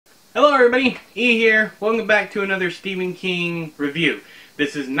Hello everybody, E here. Welcome back to another Stephen King review.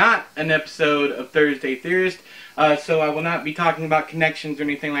 This is not an episode of Thursday Theorist, so I will not be talking about connections or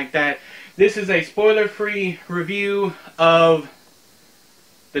anything like that. This is a spoiler-free review of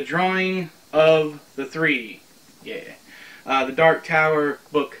The Drawing of the Three. The Dark Tower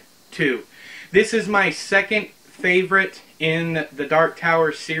Book 2. This is my second favorite in the Dark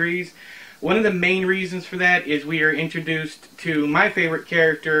Tower series. One of the main reasons for that is we are introduced to my favorite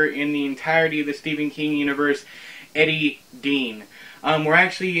character in the entirety of the Stephen King universe, Eddie Dean. We're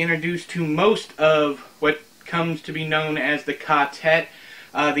actually introduced to most of what comes to be known as the quartet.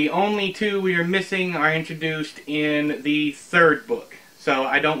 The only two we are missing are introduced in the third book. So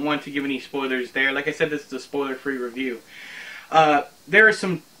I don't want to give any spoilers there. Like I said, this is a spoiler-free review. There's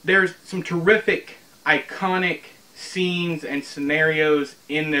some terrific, iconic scenes and scenarios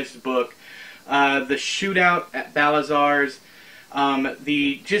in this book. The shootout at Balazar's,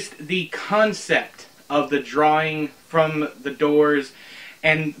 the concept of the drawing from the doors,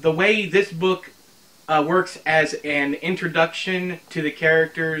 and the way this book works as an introduction to the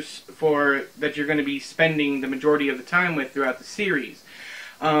characters that you're going to be spending the majority of the time with throughout the series.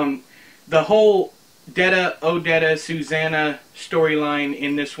 The whole Detta, Odetta, Susanna storyline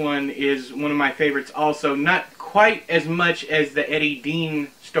in this one is one of my favorites also. Not quite as much as the Eddie Dean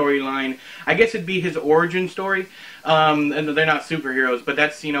storyline. I guess it'd be his origin story. And they're not superheroes, but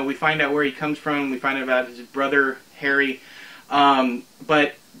that's, we find out where he comes from. We find out about his brother, Harry.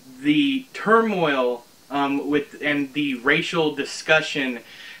 But the turmoil and the racial discussion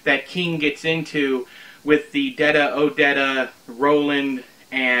that King gets into with the Detta, Odetta, Roland,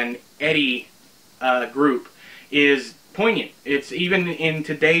 and Eddie group is poignant. It's even in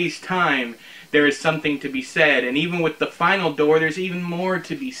today's time, there is something to be said, and even with the final door, there's even more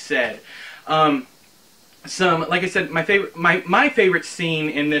to be said. Like I said, my favorite scene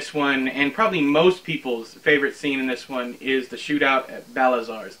in this one, and probably most people's favorite scene in this one, is the shootout at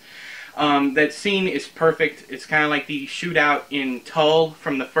Balazar's. That scene is perfect. It's kind of like the shootout in Tull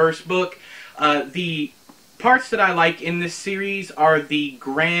from the first book. The parts that I like in this series are the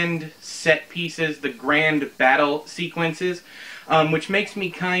grand set pieces, the grand battle sequences, which makes me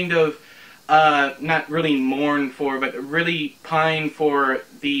kind of not really mourn for, but really pine for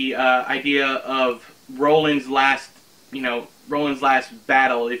the idea of Roland's last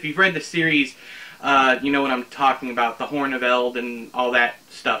battle. If you've read the series, you know what I'm talking about, the Horn of Eld and all that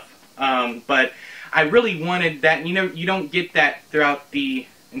stuff. But I really wanted that. You don't get that throughout the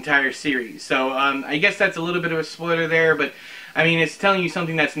entire series. So I guess that's a little bit of a spoiler there, but I mean, it's telling you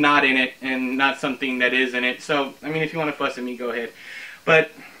something that's not in it and not something that is in it. So I mean, if you want to fuss at me, go ahead.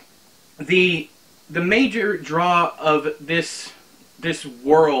 But the major draw of this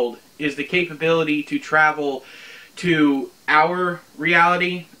world is the capability to travel to our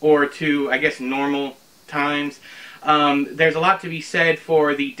reality, or to, I guess, normal times. There's a lot to be said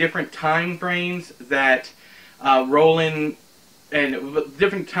for the different time frames that Roland, and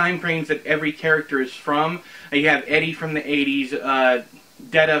different time frames that every character is from. You have Eddie from the 80s,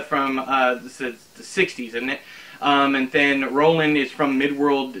 Detta from the 60s, isn't it? And then Roland is from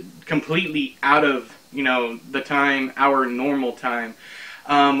Midworld, completely out of, the time, our normal time.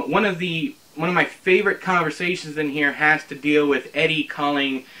 One of my favorite conversations in here has to deal with Eddie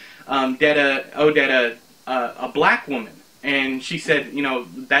calling Odetta a black woman. And she said,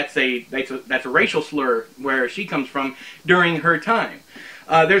 that's a racial slur where she comes from during her time.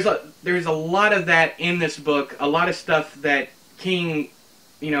 There's a lot of that in this book. A lot of stuff that King,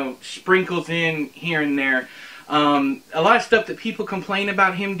 sprinkles in here and there. A lot of stuff that people complain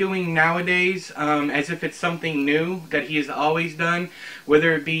about him doing nowadays, as if it's something new that he has always done,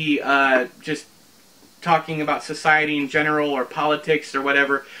 whether it be just talking about society in general or politics or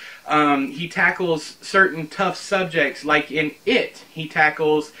whatever. He tackles certain tough subjects, like in It, he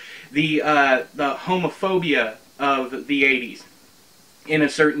tackles the homophobia of the 80s in a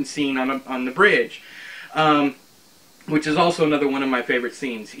certain scene on the bridge, which is also another one of my favorite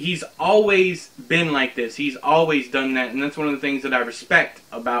scenes. He's always been like this. He's always done that, and that's one of the things that I respect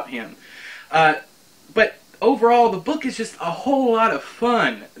about him. But overall, the book is just a whole lot of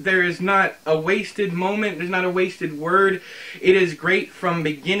fun. There is not a wasted moment. There's not a wasted word. It is great from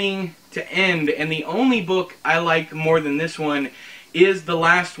beginning to end. And the only book I like more than this one is the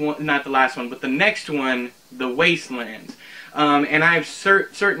last one, not the last one, but the next one, The Wastelands. And I have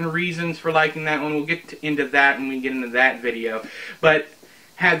certain reasons for liking that one. We'll get into that when we get into that video. But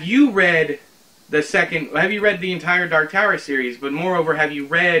have you read the entire Dark Tower series? But moreover, have you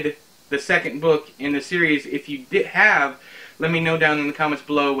read the second book in the series? If you have, Let me know down in the comments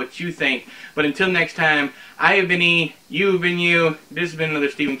below what you think. But until next time, I have been E, you have been you. This has been another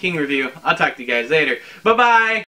Stephen King review. I'll talk to you guys later. Bye-bye!